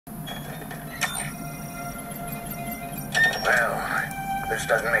Well, this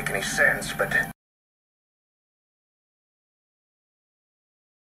doesn't make any sense, but...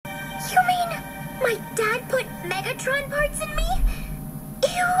 You mean my dad put Megatron parts in me?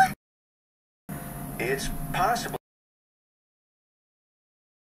 Ew! It's possible.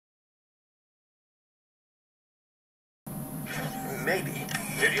 Maybe.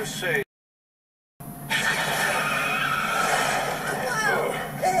 Did you say...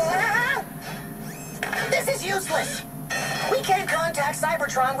 This is useless. We can't contact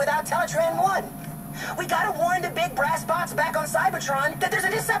Cybertron without Teletran 1. We gotta warn the big brass box back on Cybertron that there's a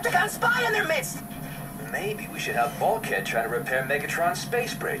Decepticon spy in their midst. Maybe we should have Bulkhead try to repair Megatron's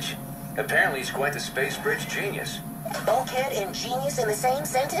space bridge. Apparently he's quite the space bridge genius. Bulkhead and genius in the same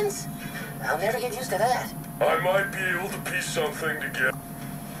sentence? I'll never get used to that. I might be able to piece something together.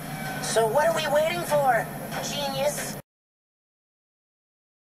 So what are we waiting for, genius?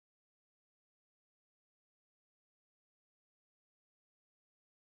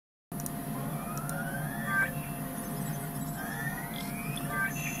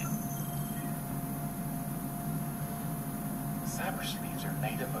 Cybersleeves are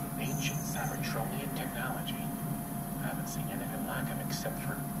made up of ancient Cybertronian technology. I haven't seen anything like them except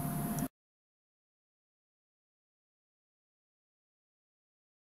for...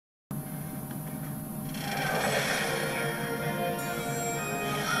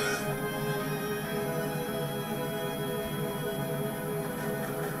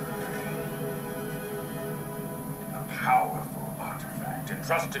 A powerful artifact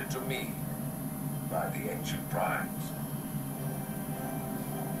entrusted to me by the ancient primes.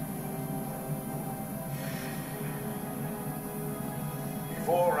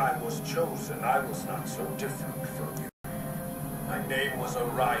 Before I was chosen, I was not so different from you. My name was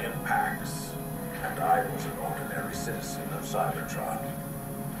Orion Pax, and I was an ordinary citizen of Cybertron.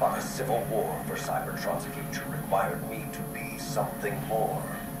 But a civil war for Cybertron's future required me to be something more.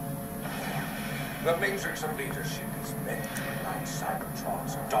 The Matrix of Leadership is meant to ignite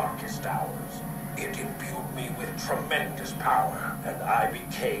Cybertron's darkest hours. It imbued me with tremendous power, and I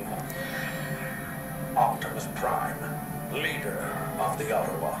became Optimus Prime, leader of the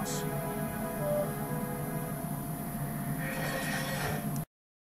Autobots.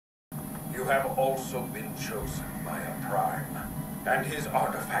 You have also been chosen by a Prime, and his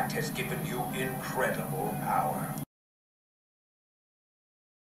artifact has given you incredible power.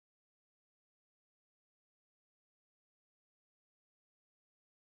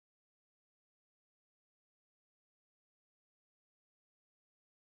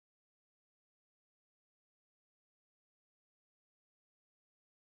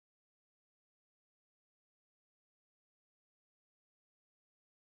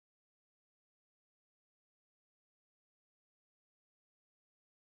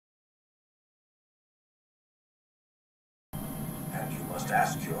 And you must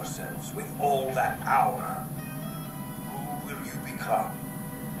ask yourselves, with all that power, who will you become?